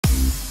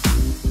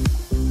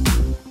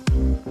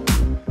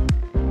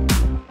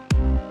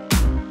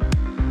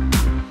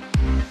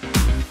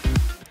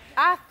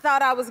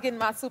thought I was getting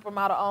my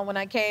supermodel on when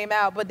I came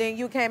out, but then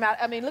you came out.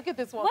 I mean, look at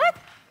this woman. What?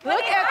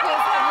 Look at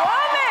this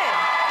woman.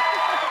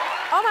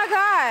 Oh, my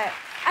God.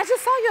 I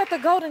just saw you at the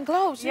Golden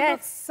Globes. You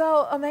look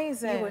so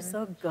amazing. You were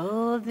so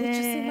golden. Did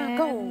you see my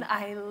gold?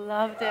 I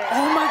loved it.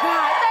 Oh, my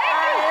God.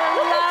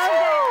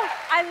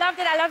 I loved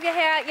it. I love your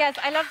hair. Yes,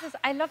 I love this.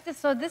 I love this.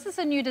 So this is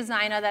a new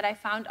designer that I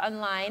found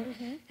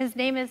online. His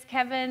name is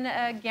Kevin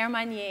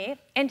Germanier,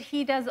 and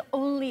he does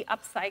only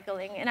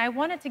upcycling. And I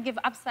wanted to give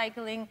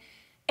upcycling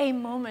a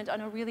moment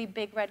on a really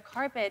big red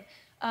carpet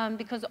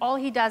because all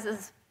he does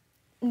is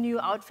new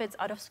outfits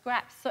out of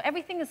scraps. So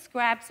everything is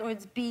scraps, or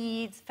it's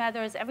beads,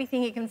 feathers,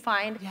 everything he can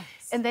find. Yes.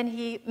 And then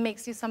he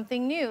makes you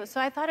something new. So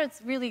I thought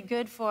it's really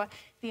good for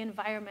the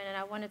environment, and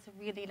I wanted to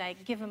really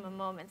like give him a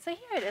moment. So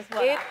here it is.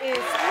 It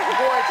is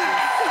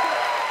gorgeous.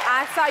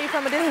 I saw you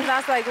from a distance, and I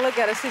was like, look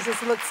at her, she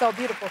just looks so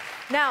beautiful.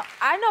 Now,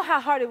 I know how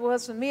hard it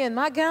was for me in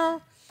my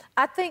gown.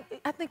 I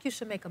think you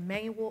should make a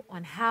manual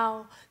on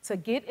how to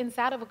get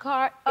inside of a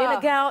car in a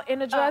gown,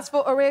 in a dress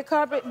for a red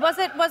carpet. Was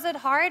it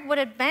hard? Would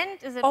it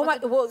bend? Is it? Oh my!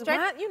 Well,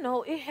 mine, you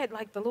know, it had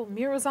like the little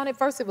mirrors on it.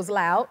 First, it was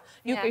loud.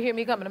 You could hear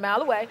me coming a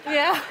mile away.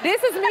 Yeah.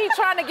 This is me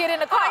trying to get in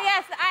the car. Oh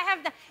yes, I have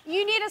that.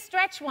 You need a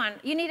stretch one.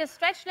 You need a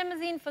stretch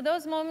limousine for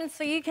those moments,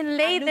 so you can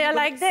lay there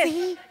like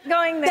this,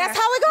 going there. That's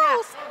how it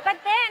goes. Yeah. But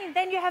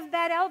then you have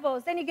bad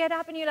elbows. Then you get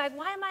up and you're like,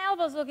 why are my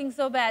elbows looking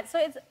so bad? So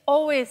it's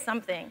always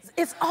something.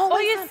 It's always.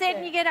 Or you something. sit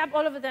and you get up,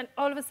 all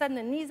of a sudden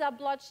the knees are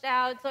blotched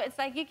out. So it's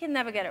like you can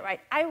never get it right.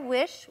 I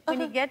wish when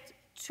you get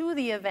to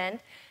the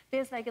event,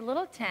 there's like a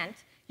little tent.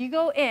 You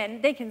go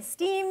in, they can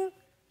steam,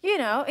 you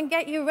know, and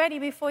get you ready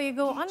before you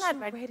go on that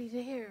ride. Ready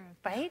to hear.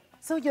 Right?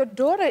 So your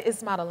daughter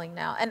is modeling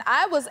now, and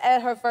I was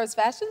at her first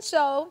fashion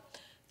show.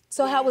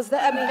 So how was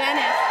that? I mean,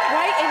 Venice.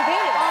 Right in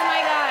Venice. Oh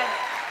my God.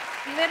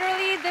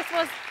 Literally, this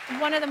was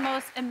one of the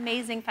most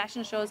amazing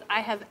fashion shows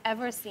I have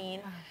ever seen.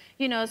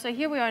 You know, so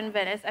here we are in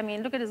Venice. I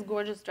mean, look at this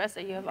gorgeous dress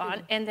that you have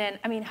on. And then,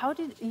 I mean,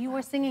 you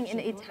were singing in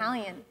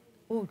Italian.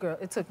 Oh, girl,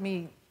 it took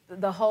me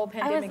the whole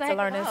pandemic to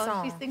learn this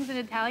song. She sings in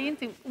Italian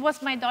too. It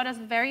was my daughter's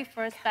very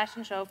first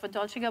fashion show for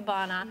Dolce &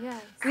 Gabbana.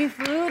 Yes. We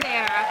flew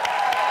there,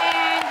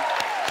 and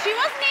she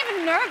wasn't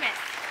even nervous.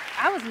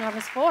 I was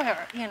nervous for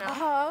her, you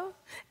know.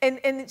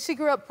 And she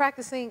grew up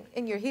practicing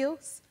in your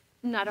heels?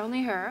 Not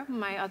only her,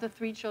 my other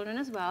 3 children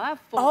as well. I have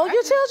 4. All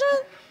your children?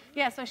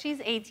 Yeah, so she's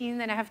 18,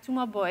 then I have 2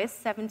 more boys,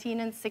 17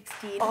 and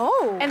 16.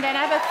 Oh. And then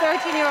I have a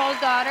 13-year-old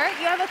daughter.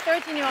 You have a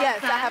 13-year-old yes,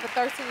 son. I have a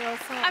 13-year-old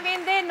son. I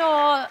mean, they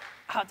know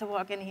how to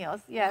walk in heels,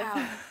 yes.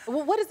 Wow.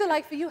 Well, what is it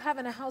like for you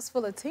having a house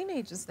full of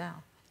teenagers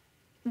now?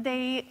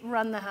 They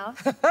run the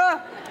house.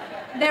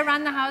 They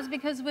run the house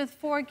because with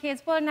 4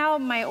 kids, well, now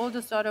my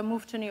oldest daughter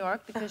moved to New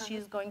York because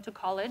she's going to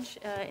college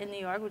in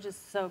New York, which is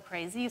so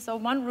crazy. So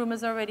one room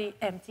is already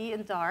empty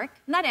and dark.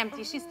 Not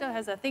empty, she still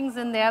has her things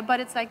in there, but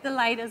it's like the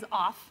light is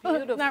off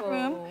in that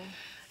room.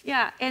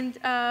 Yeah,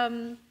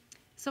 and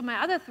so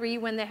my other 3,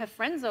 when they have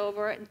friends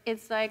over,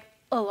 it's like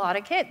a lot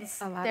of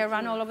kids. They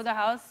run all over the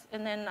house,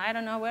 and then I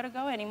don't know where to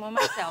go anymore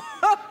myself.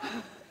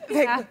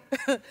 Yeah.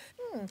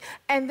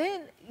 And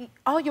then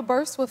all your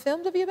births were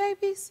filmed of your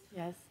babies?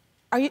 Yes.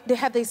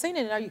 Have they seen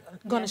it, and are you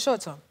going to show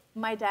it to them?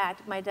 My dad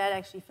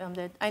actually filmed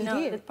it. I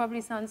know it probably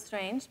sounds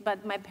strange,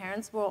 but my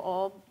parents were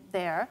all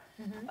there,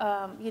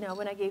 you know,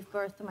 when I gave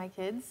birth to my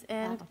kids.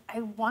 And I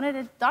wanted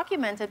it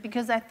documented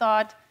because I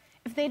thought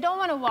if they don't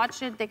want to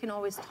watch it, they can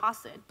always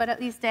toss it, but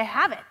at least they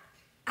have it.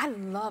 I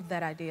love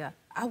that idea.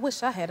 I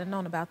wish I had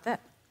known about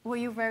that. Were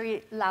you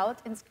very loud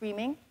and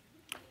screaming?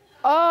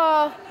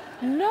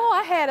 No,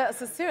 I had a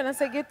cesarean. I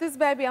said, get this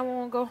baby, I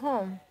want to go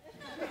home.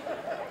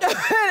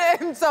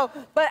 And so,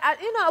 but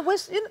you know, I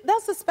wish,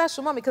 that's a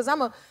special moment because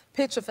I'm a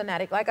picture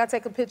fanatic. Like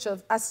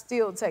I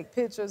still take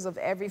pictures of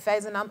every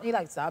phase, and he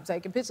like, stop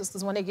taking pictures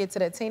because when they get to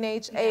that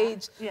teenage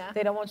age,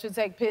 they don't want you to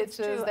take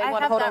pictures. They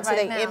want to hold on to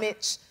their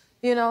image,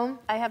 you know?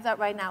 I have that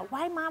right now.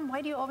 Why, Mom?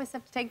 Why do you always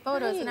have to take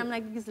photos? And I'm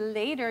like, because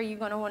later you're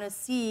going to want to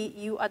see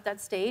you at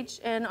that stage,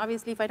 and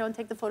obviously if I don't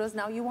take the photos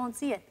now, you won't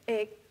see it.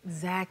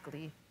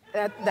 Exactly.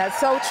 That's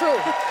so true.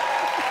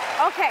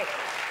 Okay,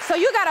 so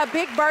you got a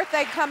big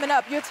birthday coming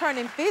up. You're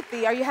turning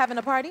 50. Are you having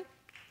a party?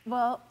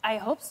 Well, I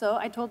hope so.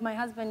 I told my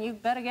husband, you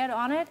better get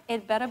on it.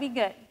 It better be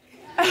good.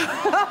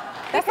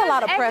 That's a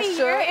lot of pressure. Every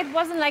year, it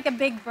wasn't like a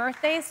big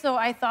birthday, so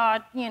I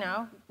thought, you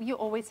know, you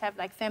always have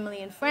like family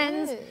and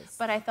friends,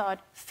 but I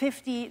thought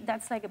 50,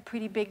 that's like a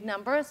pretty big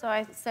number, so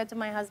I said to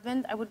my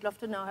husband, I would love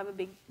to now have a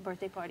big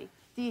birthday party.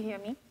 Do you hear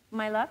me,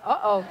 my love?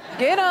 Uh-oh,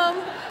 get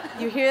him.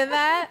 You hear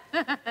that?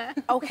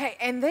 Okay,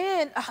 and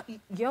then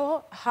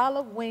your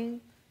Halloween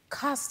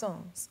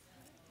costumes.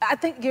 I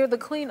think you're the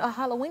queen of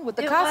Halloween with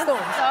the costumes.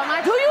 So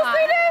much Do you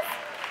see this?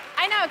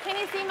 I know, can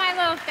you see my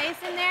little face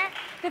in there?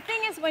 The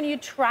thing is, when you're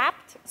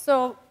trapped,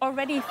 so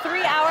already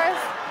 3 hours...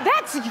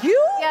 That's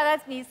you? Yeah,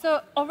 that's me.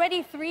 So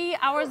already 3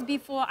 hours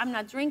before, I'm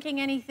not drinking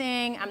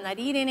anything, I'm not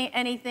eating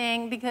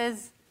anything,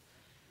 because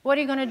what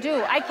are you gonna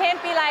do? I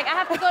can't be like, I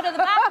have to go to the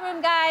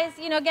bathroom, guys,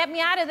 you know, get me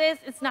out of this.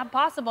 It's not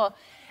possible.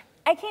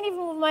 I can't even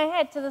move my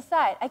head to the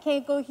side. I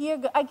can't go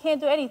here, I can't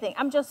do anything.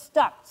 I'm just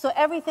stuck. So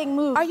everything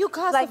moves. Are you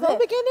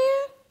claustrophobic in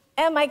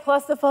there? Am I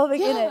claustrophobic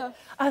in Yeah. it?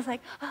 I was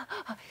like,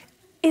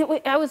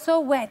 I was so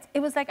wet. It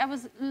was like I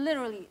was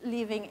literally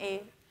leaving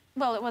a,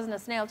 well, it wasn't a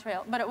snail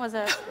trail, but it was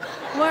a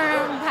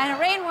worm, kind of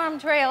rainworm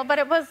trail. But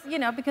it was, you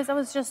know, because I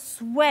was just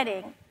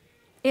sweating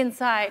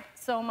inside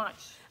so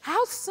much.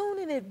 How soon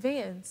in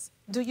advance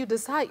do you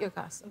decide your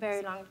costume?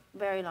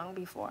 Very long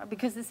before,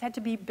 because this had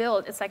to be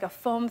built. It's like a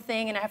foam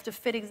thing, and I have to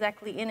fit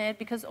exactly in it,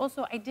 because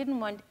also I didn't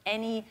want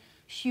any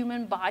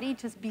human body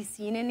to be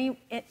seen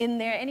in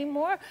there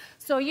anymore.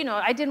 So, you know,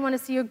 I didn't want to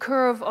see a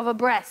curve of a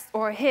breast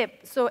or a hip.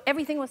 So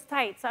everything was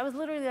tight. So I was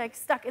literally like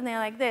stuck in there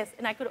like this,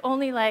 and I could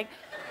only like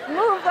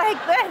move like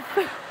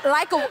this.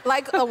 like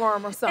a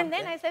worm or something. And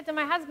then I said to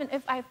my husband,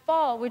 if I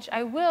fall, which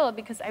I will,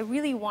 because I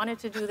really wanted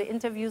to do the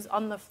interviews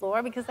on the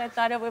floor because I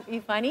thought it would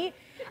be funny.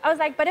 I was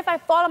like, but if I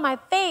fall on my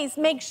face,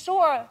 make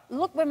sure,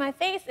 look where my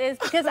face is,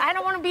 because I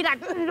don't want to be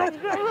like, you know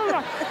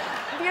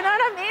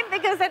what I mean?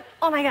 Because then,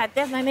 oh my God,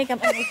 there's my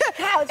makeup on the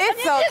couch.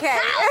 It's okay.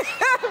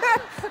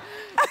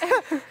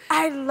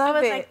 I love it.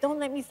 I was like, don't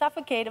let me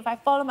suffocate if I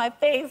fall on my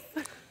face.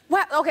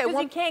 What? Okay.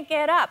 Because you can't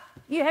get up.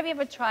 Have you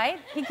ever tried?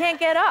 You can't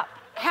get up.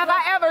 Have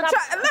I ever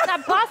tried? It's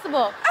not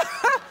possible.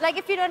 Like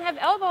if you don't have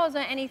elbows or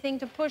anything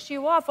to push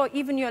you off, or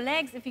even your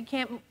legs, if you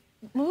can't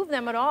move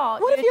them at all.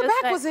 What if your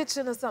back was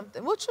itching or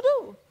something? What you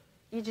do?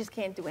 You just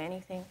can't do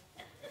anything.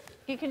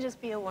 You can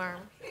just be a worm.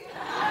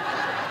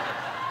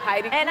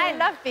 Heidi Klum. And I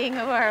love being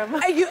a worm.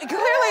 You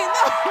clearly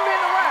love being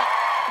a worm.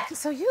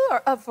 So you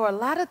are up for a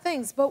lot of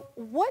things, but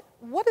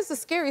what is the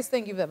scariest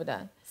thing you've ever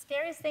done?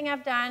 Scariest thing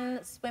I've done,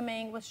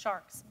 swimming with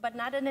sharks, but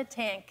not in a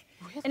tank.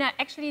 Really? And I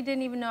actually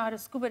didn't even know how to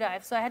scuba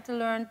dive, so I had to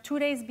learn 2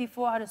 days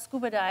before how to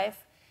scuba dive.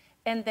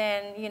 And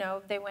then, you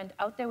know, they went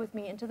out there with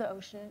me into the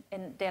ocean,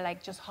 and they're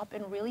like, just hop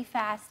in really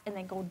fast and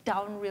then go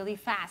down really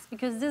fast.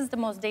 Because this is the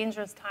most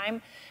dangerous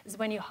time, is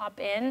when you hop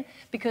in,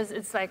 because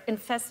it's like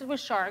infested with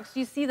sharks.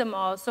 You see them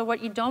all. So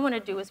what you don't want to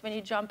do is when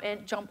you jump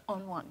in, jump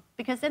on one.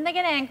 Because then they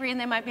get angry and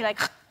they might be like,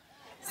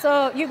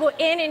 so you go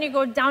in and you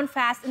go down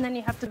fast, and then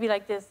you have to be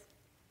like this.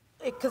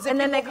 And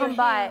then they come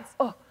by.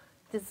 Oh,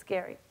 this is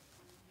scary.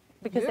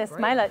 Because they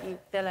smile at you.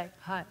 They're like,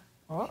 hi.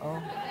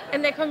 Uh-oh.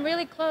 And they come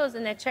really close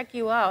and they check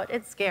you out.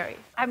 It's scary.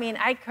 I mean,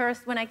 I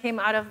cursed when I came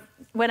out of,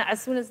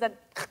 as soon as that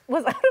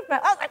was out of my,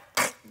 I was like,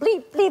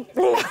 bleep, bleep,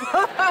 bleep.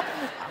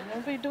 I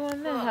won't be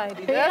doing that,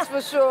 Heidi. That's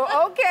for sure.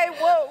 Okay,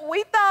 well,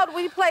 we thought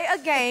we'd play a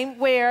game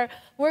where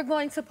we're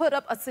going to put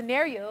up a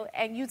scenario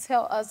and you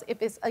tell us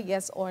if it's a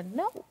yes or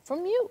no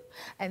from you.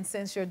 And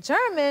since you're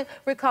German,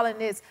 we're calling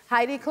this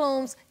Heidi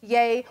Klum's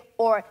yay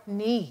or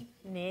nee.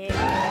 Nee. Okay.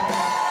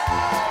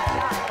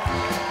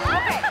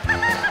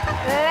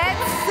 Let's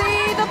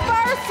see the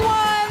first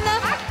one.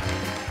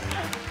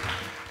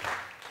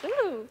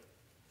 Ooh.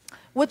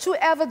 Would you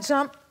ever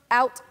jump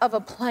out of a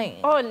plane?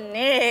 Oh,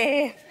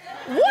 nee.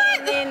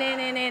 What?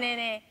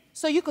 Nee.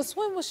 So you could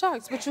swim with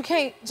sharks, but you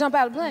can't jump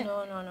out of a plane?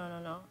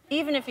 No.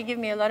 Even if you give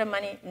me a lot of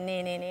money,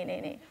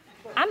 nee.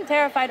 I'm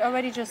terrified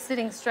already just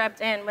sitting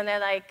strapped in when they're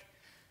like,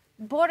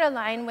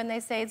 borderline, when they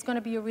say it's going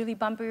to be a really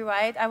bumpy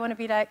ride, I want to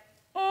be like,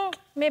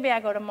 maybe I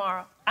go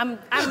tomorrow. I'm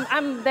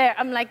there.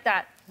 I'm like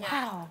that.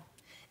 Wow.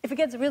 If it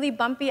gets really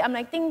bumpy, I'm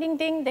like, ding, ding,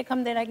 ding. They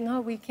come, they're like,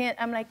 no, we can't.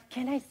 I'm like,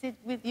 can I sit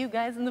with you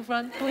guys in the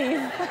front,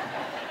 please?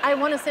 I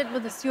want to sit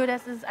with the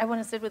stewardesses. I want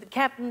to sit with the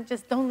captain.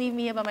 Just don't leave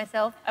me here by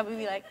myself. I would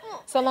be like,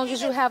 So long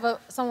as you have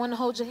someone to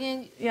hold your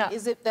hand, yeah.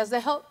 Does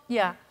that help?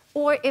 Yeah.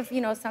 Or if, you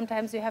know,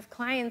 sometimes you have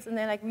clients and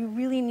they're like, we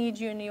really need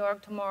you in New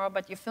York tomorrow,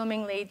 but you're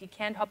filming late, you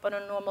can't hop on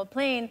a normal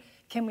plane.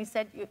 Can we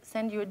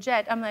send you a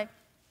jet? I'm like,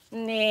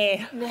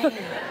 nee.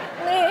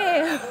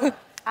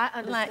 I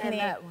understand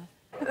that one.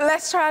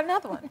 Let's try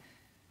another one.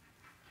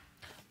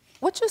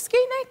 Would you ski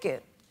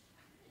naked?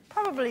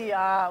 Probably,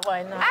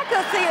 why not? I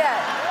could see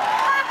that.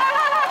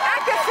 I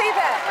could see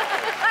that.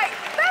 Like,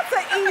 that's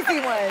an easy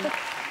one.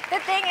 The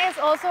thing is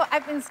also,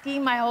 I've been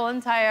skiing my whole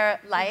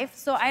entire life,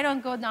 so I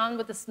don't go down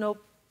with the snow,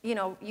 you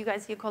know, you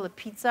guys here call it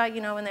pizza,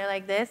 you know, when they're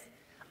like this.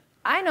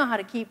 I know how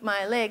to keep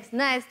my legs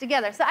nice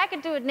together, so I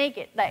could do it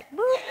naked, like,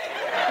 boop,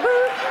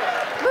 boop,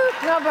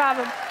 boop, no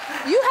problem.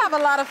 You have a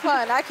lot of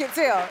fun, I can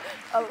tell.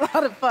 A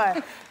lot of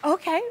fun.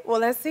 Okay,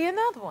 well, let's see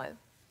another one.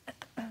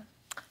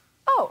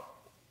 Oh,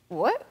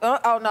 what?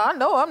 Oh, no, I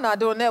know I'm not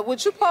doing that.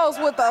 Would you pose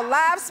with a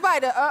live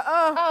spider?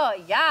 Oh,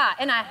 yeah,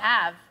 and I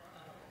have.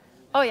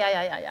 Oh,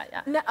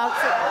 yeah. No,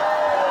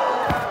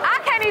 I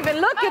can't even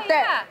look at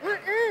that.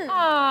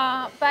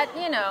 Yeah. But,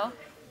 you know,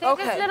 they're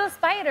just little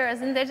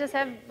spiders, and they just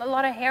have a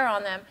lot of hair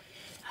on them.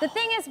 The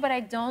thing is, what I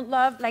don't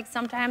love, like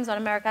sometimes on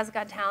America's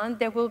Got Talent,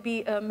 there will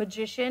be a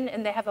magician,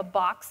 and they have a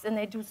box, and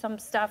they do some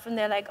stuff, and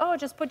they're like, oh,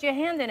 just put your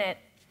hand in it.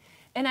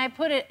 And I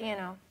put it, you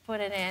know,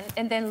 in,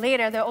 and then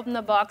later they open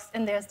the box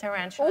and there's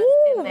tarantulas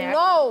in there.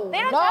 No, they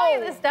don't tell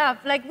you this stuff.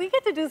 Like, we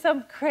get to do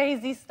some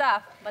crazy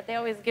stuff, but they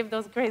always give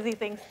those crazy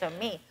things to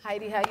me.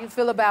 Heidi, how you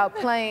feel about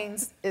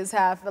planes is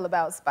how I feel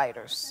about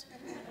spiders.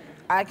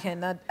 I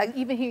cannot,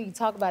 even hearing you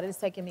talk about it is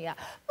taking me out.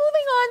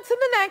 Moving on to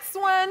the next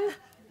one.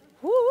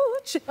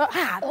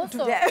 Don't do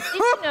Also,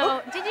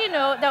 that. did you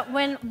know that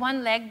when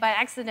one leg by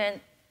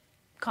accident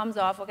comes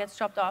off or gets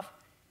chopped off,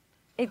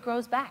 it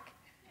grows back?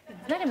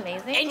 Isn't that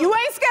amazing? And you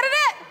ain't scared of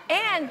that?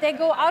 And they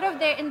go out of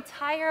their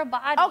entire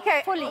body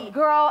fully.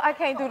 Girl, I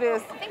can't do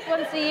this. I think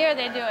once a year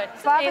they do it.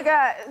 It's Father amazing.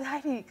 God,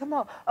 Heidi, come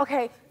on.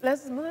 Okay,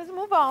 let's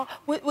move on.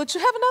 Would you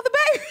have another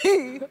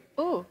baby?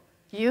 Ooh,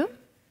 you?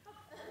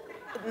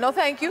 No,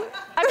 thank you.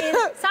 I mean,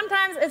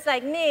 sometimes it's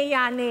like, nee,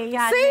 ya, nee,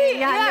 ya, See, nee,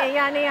 ya, yeah. nee,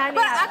 ya, nee, ya, nee.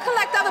 But I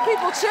collect other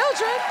people's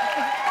children.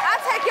 I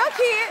take your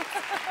kids.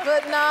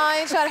 But no, I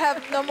ain't trying to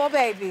have no more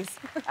babies.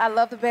 I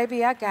love the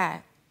baby I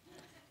got.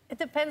 It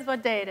depends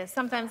what day it is.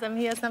 Sometimes I'm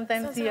here,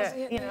 sometimes here,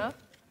 you know?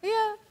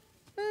 Yeah,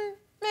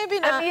 maybe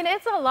not. I mean,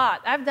 it's a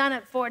lot. I've done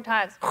it 4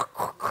 times.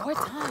 4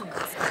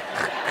 times.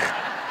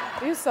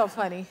 You're so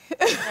funny.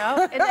 You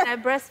know? And then I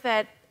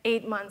breastfed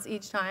 8 months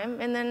each time,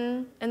 and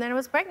then I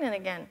was pregnant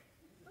again.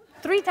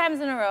 3 times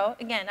in a row.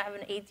 Again, I have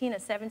an 18, a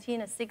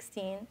 17, a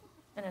 16,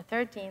 and a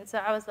 13. So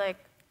I was like,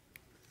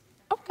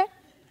 Okay.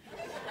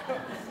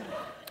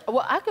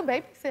 Well, I can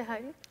babysit,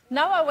 Heidi.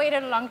 now I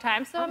waited a long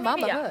time, so maybe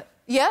Mama, yeah. good.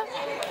 Yeah?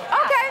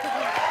 Okay.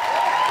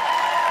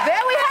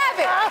 There we have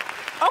it.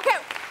 Okay,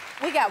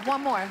 we got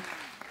one more.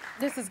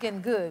 This is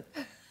getting good.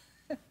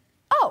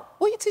 Oh,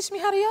 will you teach me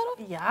how to yodel?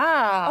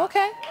 Yeah.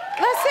 Okay,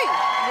 let's see.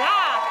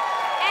 Yeah.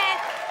 And,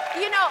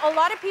 you know, a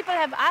lot of people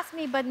have asked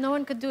me, but no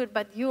one could do it,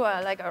 but you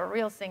are like a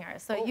real singer.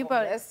 So you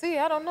both. Let's see,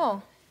 I don't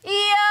know.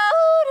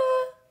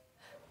 Yodel.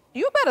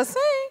 You better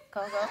sing.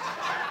 Go. Yodel.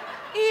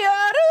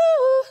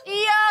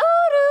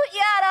 Yodel,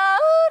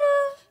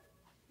 yodel.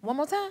 One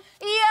more time.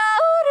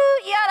 Yodel,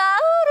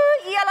 yodel,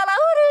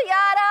 yodel,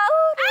 yodel.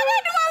 I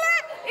can't do all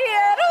that.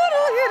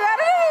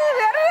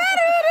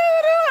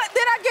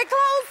 Did I get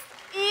close?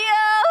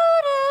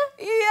 Yodel,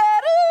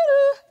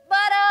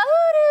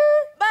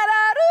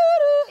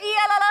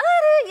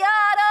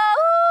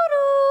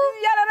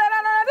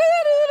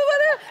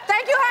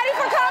 Thank you, Heidi,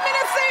 for coming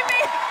and see me.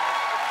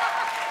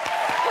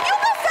 You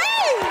can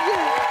sing.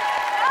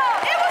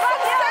 It was some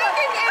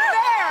singing in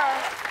there.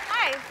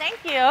 Hi, thank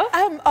you.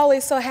 I'm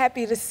always so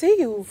happy to see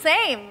you.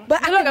 Same.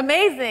 But You look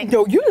amazing.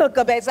 Yo, you look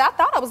amazing. I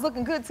thought I was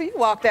looking good till you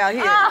walked out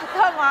here. Oh,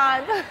 come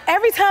on.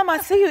 Every time I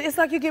see you, it's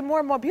like you get more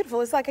and more beautiful.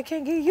 It's like I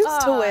can't get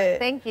used to it.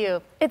 Thank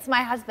you. It's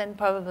my husband,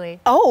 probably.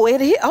 Oh,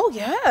 it is. Oh,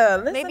 yeah.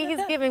 Listen Maybe to he's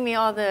that. giving me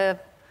all the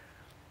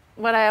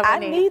what I ever I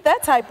need. need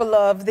that type of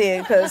love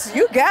then, because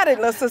you got it,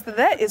 little sister.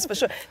 That is for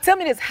sure. Tell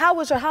me this. How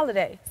was your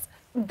holidays?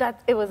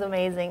 It was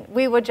amazing.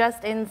 We were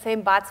just in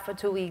St. Bart's for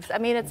 2 weeks. I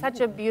mean, it's such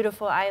a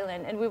beautiful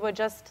island, and we were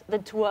just the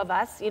 2 of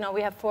us. You know,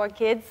 we have 4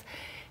 kids,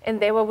 and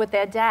they were with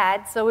their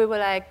dad, so we were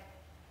like,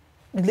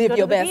 Live go to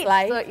your the best beach.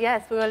 life. So,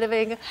 yes, we were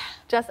living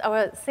just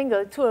our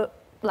single tour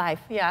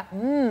life. Yeah.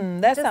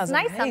 That Just sounds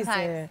nice amazing.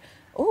 sometimes.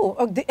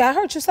 Oh, I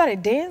heard you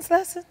started dance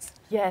lessons.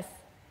 Yes.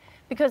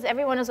 Because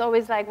everyone is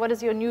always like, what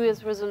is your New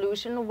Year's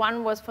resolution?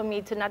 One was for me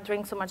to not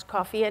drink so much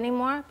coffee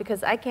anymore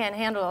because I can't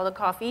handle all the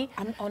coffee.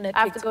 I'm on that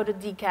I have kick to go to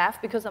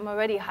decaf because I'm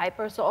already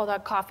hyper, so all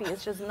that coffee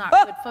is just not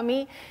Oh. good for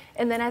me.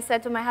 And then I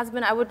said to my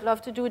husband, I would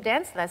love to do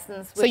dance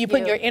lessons with So you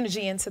put your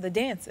energy into the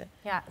dancing.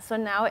 Yeah, so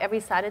now every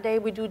Saturday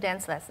we do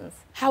dance lessons.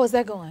 How is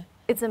that going?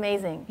 It's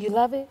amazing. You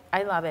love it?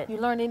 I love it. You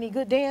learn any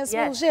good dance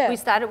Yes, moves yet? we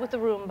started with the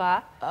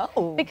Roomba.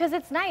 Oh. Because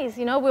it's nice,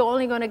 you know, we're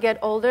only going to get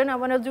older and I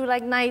want to do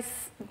like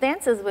nice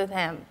dances with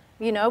him.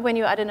 You know, when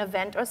you're at an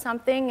event or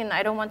something and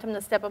I don't want him to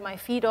step on my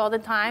feet all the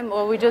time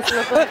or we just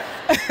look like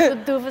two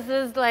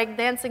doofuses like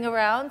dancing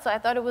around. So I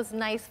thought it was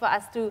nice for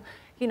us to,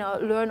 you know,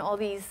 learn all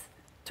these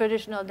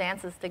traditional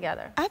dances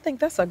together. I think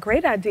that's a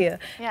great idea.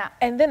 Yeah.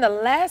 And then the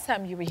last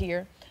time you were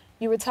here,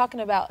 you were talking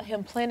about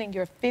him planning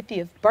your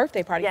 50th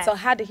birthday party. Yes. So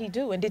how did he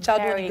do? And did y'all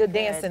do any good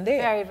dancing there?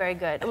 Very, very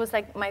good. It was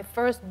like my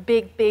first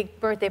big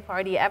birthday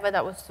party ever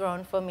that was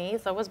thrown for me.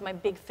 So it was my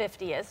big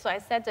 50th. So I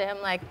said to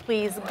him, like,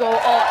 please go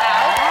all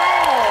out.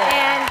 Wow.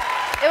 And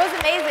it was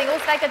amazing. It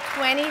was like a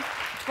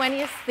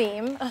 20th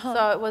theme.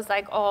 So it was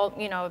like all,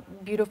 you know,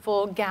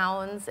 beautiful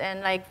gowns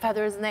and like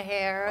feathers in the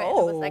hair. And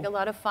it was like a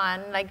lot of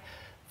fun. Like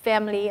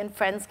family and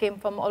friends came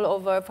from all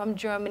over, from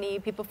Germany.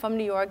 People from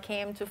New York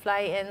came to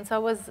fly in. So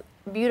it was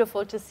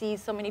beautiful to see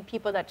so many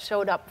people that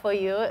showed up for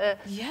you.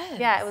 Yes.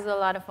 Yeah, it was a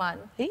lot of fun.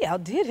 He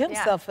outdid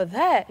himself for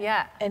that.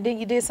 Yeah. And then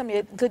you did some of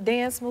your good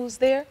dance moves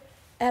there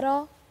at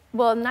all?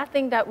 Well,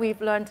 nothing that we've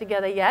learned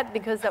together yet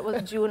because that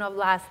was June of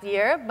last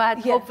year.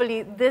 But Yeah.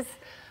 hopefully this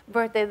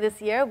birthday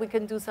this year, we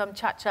can do some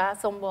cha-cha,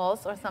 some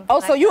waltz or something Oh,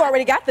 like so you that.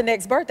 already got the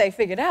next birthday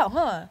figured out,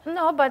 huh?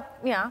 No, but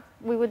yeah,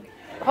 we would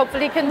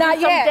hopefully can Not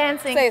do some yet.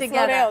 dancing Say, together.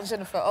 slow down,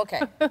 Jennifer.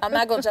 Okay. I'm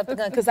not going to jump the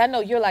gun because I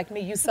know you're like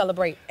me. You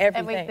celebrate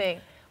everything.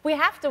 Everything. We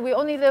have to. We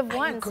only live I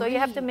once, so you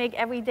have to agree. make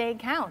every day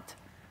count.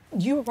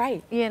 You're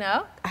right. You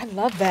know? I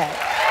love that.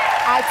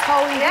 I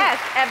totally Yes,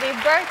 every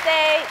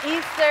birthday,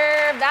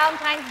 Easter,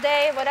 Valentine's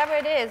Day, whatever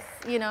it is,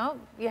 you know,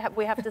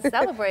 we have to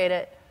celebrate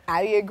it.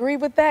 I agree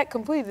with that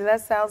completely.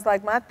 That sounds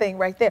like my thing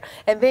right there.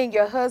 And then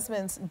your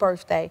husband's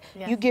birthday,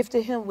 Yes. you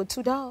gifted him with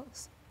 2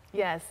 dogs.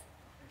 Yes.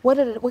 What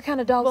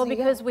kind of dogs Well, do you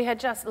because got? we had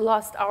just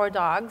lost our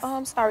dogs. Oh,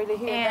 I'm sorry to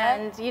hear that.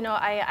 And, you know,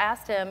 I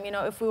asked him, you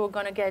know, if we were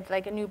going to get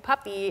like a new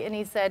puppy. And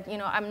he said, you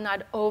know, I'm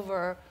not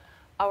over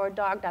our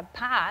dog that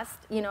passed,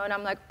 you know, and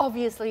I'm like,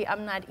 obviously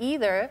I'm not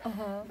either.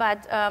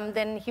 But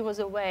then he was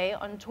away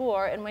on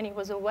tour. And when he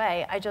was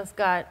away, I just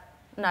got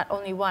not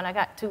only one, I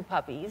got 2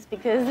 puppies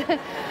because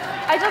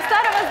I just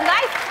thought it was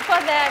nice for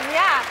them,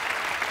 yeah.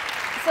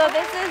 So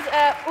this is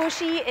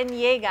Uschi and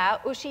Jäger.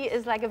 Uschi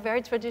is like a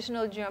very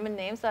traditional German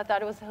name, so I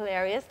thought it was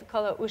hilarious to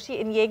call her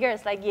Uschi. And Jäger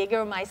is like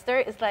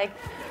Jägermeister, it's like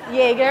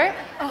Jäger,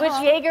 which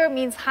Jäger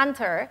means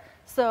hunter.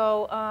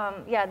 So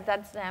yeah,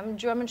 that's them,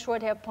 German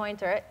short hair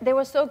pointer. They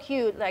were so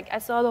cute, like I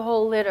saw the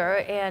whole litter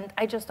and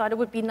I just thought it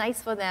would be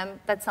nice for them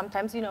that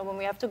sometimes, you know, when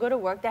we have to go to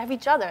work, they have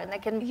each other and they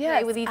can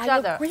play with each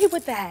other. I agree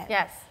with that.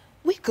 Yes.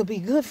 We could be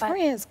good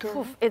friends, girl.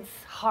 Poof, it's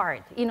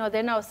hard. You know,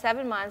 they're now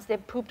 7 months. They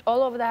pooped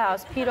all over the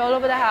house, peed all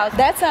over the house.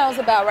 That sounds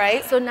about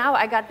right. So now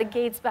I got the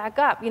gates back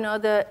up. You know,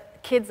 the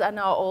kids are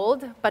now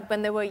old, but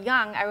when they were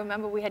young, I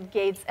remember we had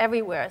gates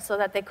everywhere so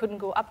that they couldn't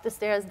go up the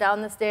stairs,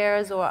 down the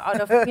stairs, or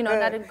out of, you know,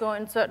 not go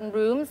in certain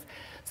rooms.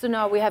 So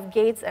now we have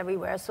gates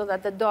everywhere so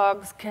that the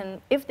dogs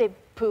can, if they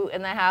poo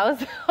in the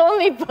house,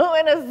 only poo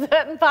in a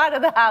certain part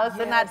of the house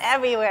and not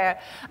everywhere.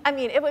 I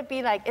mean, it would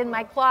be like in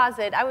my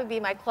closet. I would be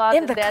in my closet.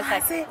 In the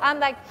closet? Like, I'm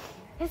like,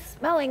 it's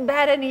smelling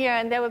bad in here.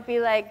 And there would be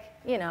like,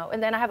 you know,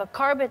 and then I have a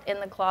carpet in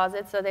the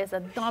closet, so there's a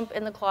dump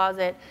in the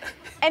closet.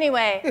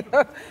 Anyway.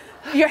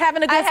 You're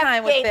having a good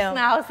time with them. I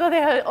have gates now, so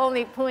they're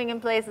only pooing in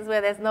places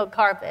where there's no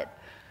carpet.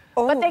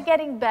 Oh. But they're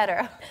getting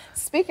better.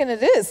 Speaking of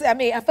this, I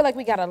mean, I feel like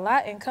we got a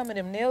lot in common.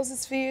 Them nails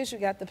is fierce, you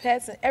got the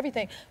pets and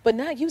everything. But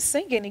now you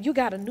singing and you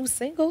got a new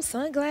single,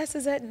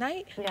 Sunglasses at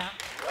Night. Yeah.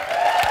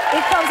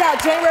 It comes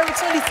out January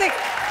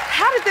 26th.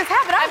 How did this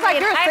happen? I was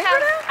like, you're a singer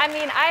now? I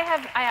mean,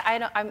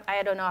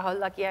 I don't know how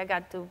lucky I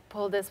got to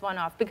pull this one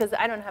off because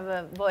I don't have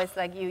a voice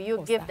like you.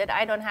 You're gifted.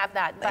 I don't have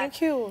that. But,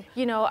 thank you.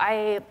 You know,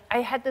 I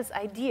had this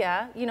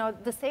idea, you know,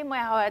 the same way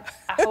how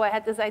I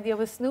had this idea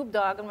with Snoop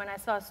Dogg. And when I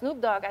saw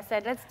Snoop Dogg, I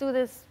said, let's do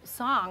this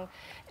song.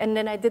 And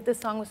then I did this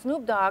song with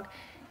Snoop Dogg.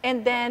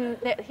 And then,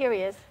 here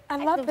he is. I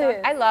love this.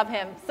 I love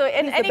him. So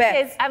in He's any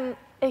case, I'm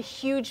a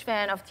huge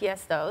fan of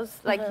Tiesto's.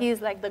 Like, he's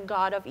like the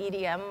god of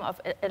EDM, of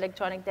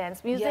electronic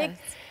dance music. Yes.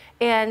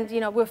 And, you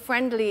know, we're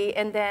friendly.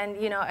 And then,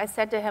 you know, I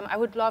said to him, I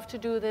would love to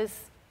do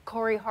this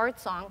Corey Hart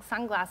song,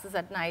 Sunglasses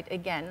at Night,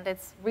 again.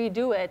 Let's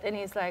redo it. And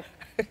he's like,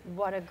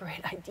 what a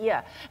great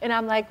idea. And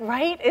I'm like,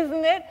 right,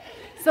 isn't it?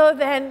 So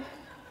then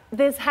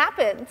this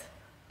happened.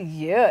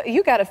 Yeah,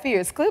 you got a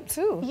fierce clip,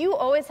 too. You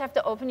always have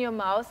to open your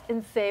mouth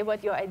and say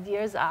what your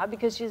ideas are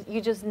because you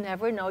just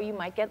never know. You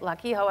might get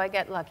lucky how I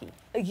get lucky.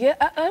 Yeah,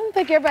 I don't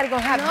think everybody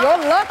gonna have your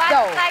luck, but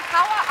though. Like,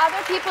 how are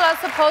other people are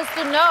supposed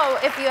to know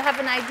if you have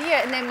an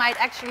idea and they might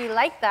actually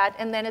like that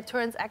and then it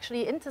turns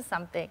actually into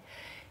something?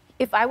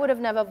 If I would have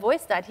never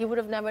voiced that, he would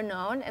have never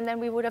known, and then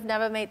we would have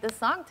never made this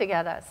song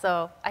together.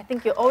 So I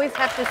think you always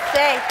have to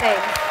say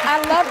things. I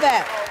love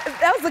that.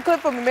 That was a clip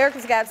from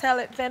America's Got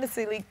Talent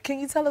Fantasy League. Can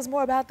you tell us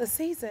more about the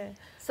season?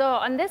 So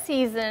on this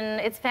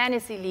season, it's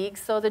Fantasy League,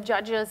 so the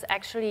judges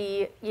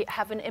actually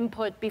have an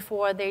input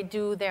before they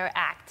do their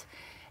act.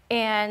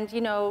 And,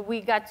 you know, we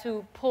got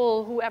to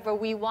pull whoever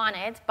we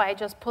wanted by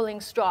just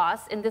pulling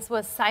straws, and this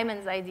was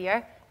Simon's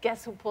idea.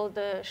 Guess who pulled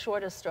the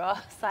shortest straw?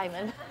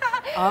 Simon.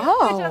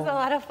 Oh. Which was a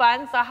lot of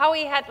fun. So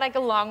Howie had like a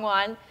long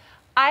one.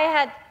 I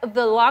had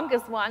the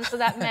longest one, so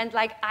that meant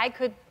like I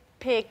could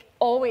pick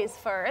always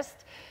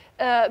first.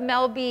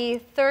 Mel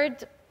B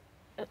third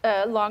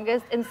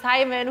longest, and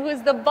Simon,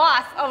 who's the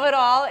boss of it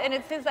all, and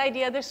it's his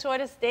idea, the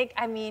shortest stick.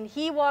 I mean,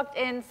 he walked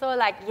in so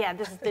like, yeah,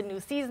 this is the new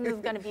season, this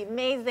is gonna be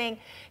amazing.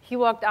 He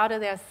walked out of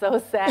there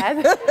so sad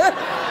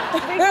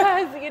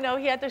because, you know,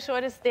 he had the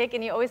shortest stick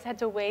and he always had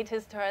to wait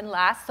his turn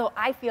last. So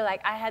I feel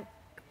like I had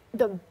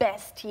the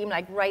best team,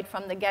 like right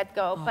from the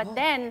get-go. But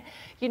then,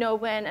 you know,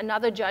 when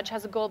another judge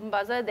has a golden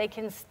buzzer, they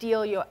can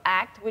steal your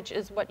act, which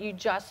is what you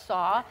just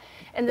saw.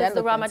 And this is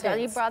the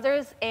Ramadelli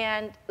brothers.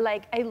 And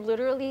like, I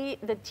literally,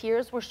 the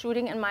tears were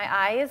shooting in my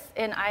eyes.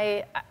 And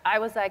I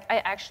was like, I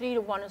actually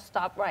want to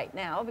stop right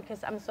now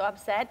because I'm so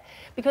upset.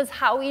 Because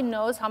Howie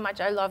knows how much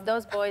I love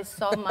those boys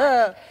so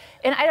much.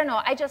 And I don't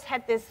know, I just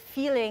had this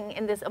feeling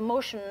and this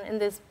emotion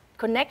and this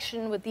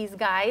connection with these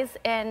guys,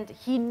 and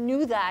he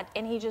knew that,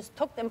 and he just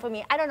took them from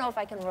me. I don't know if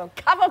I can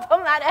recover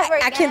from that ever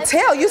again. I can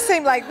tell. You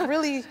seem like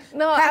really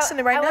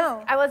passionate right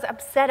now. I was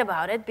upset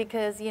about it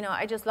because, you know,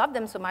 I just love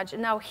them so much,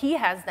 and now he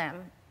has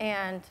them,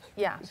 and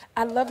yeah.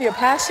 I love your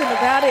passion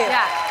about it.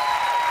 Yeah.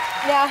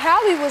 Now,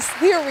 Howie was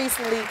here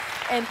recently,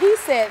 and he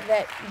said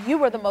that you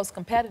were the most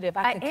competitive.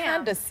 I can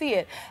kind of see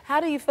it.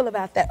 How do you feel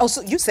about that? Oh,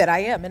 so you said I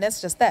am, and that's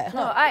just that, huh?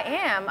 No, I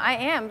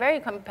am very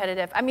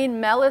competitive. I mean,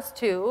 Mel is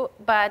too,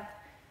 but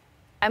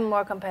I'm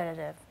more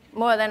competitive,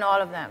 more than all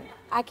of them.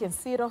 I can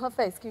see it on her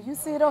face. Can you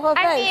see it on her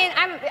face?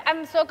 I mean,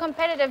 I'm so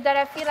competitive that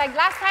I feel like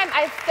last time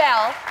I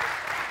fell,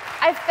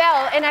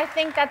 and I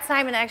think that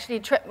Simon actually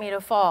tripped me to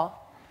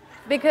fall.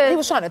 Because he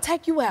was trying to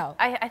take you out.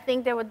 I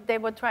think they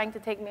were trying to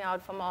take me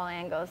out from all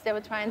angles. They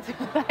were trying to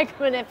like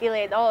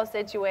manipulate the whole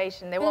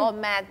situation. They were all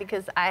mad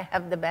because I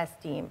have the best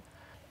team.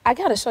 I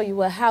gotta show you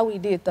what Howie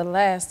did the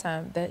last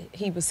time that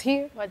he was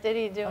here. What did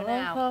he do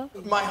now?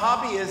 My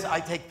hobby is I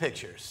take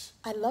pictures.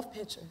 I love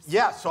pictures.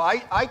 Yeah, so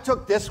I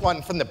took this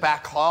one from the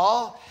back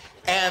hall,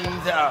 and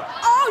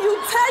oh, you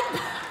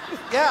take.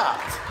 Yeah.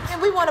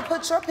 And we want to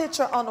put your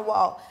picture on the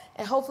wall,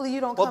 and hopefully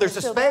you don't. Well, there's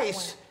a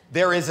space.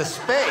 There is a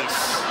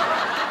space.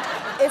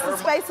 Is the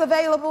space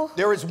available?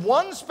 There is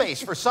one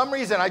space. For some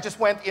reason, I just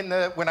went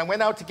when I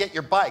went out to get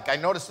your bike, I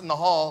noticed in the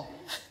hall,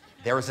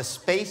 there is a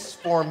space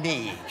for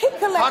me.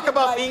 Talk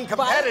about being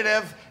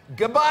competitive.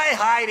 Goodbye,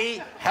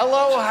 Heidi.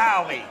 Hello,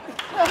 Howie.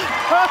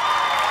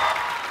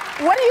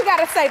 What do you got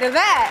to say to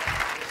that?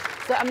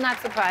 So I'm not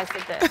surprised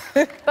at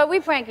this. But we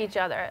prank each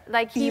other.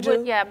 Like he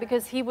would, yeah,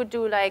 because he would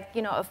do like,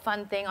 you know, a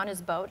fun thing on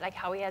his boat, like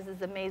how he has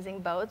this amazing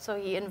boat. So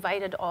he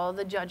invited all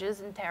the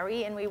judges and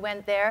Terry, and we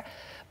went there.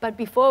 But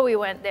before we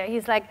went there,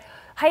 he's like,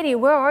 Heidi,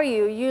 where are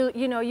you?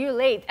 You know, you're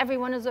late.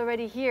 Everyone is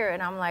already here.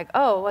 And I'm like,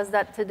 oh, was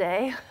that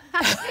today?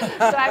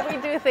 So we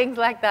do things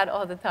like that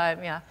all the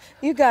time, yeah.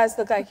 You guys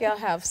look like y'all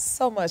have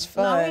so much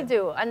fun. No, we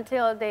do.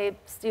 Until they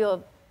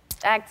steal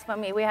acts from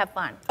me, we have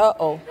fun.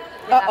 Uh-oh.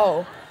 Yeah.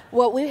 Uh-oh.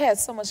 Well, we had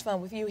so much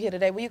fun with you here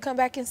today. Will you come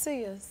back and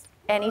see us?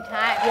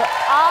 Anytime. You're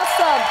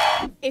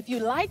awesome. If you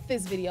like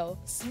this video,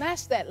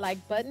 smash that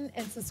like button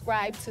and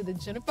subscribe to the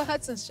Jennifer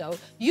Hudson Show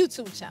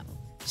YouTube channel.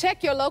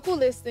 Check your local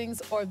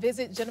listings or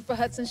visit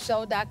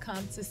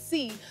jenniferhudsonshow.com to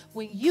see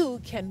when you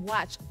can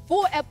watch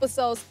full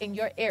episodes in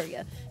your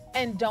area.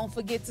 And don't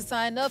forget to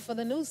sign up for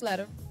the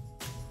newsletter.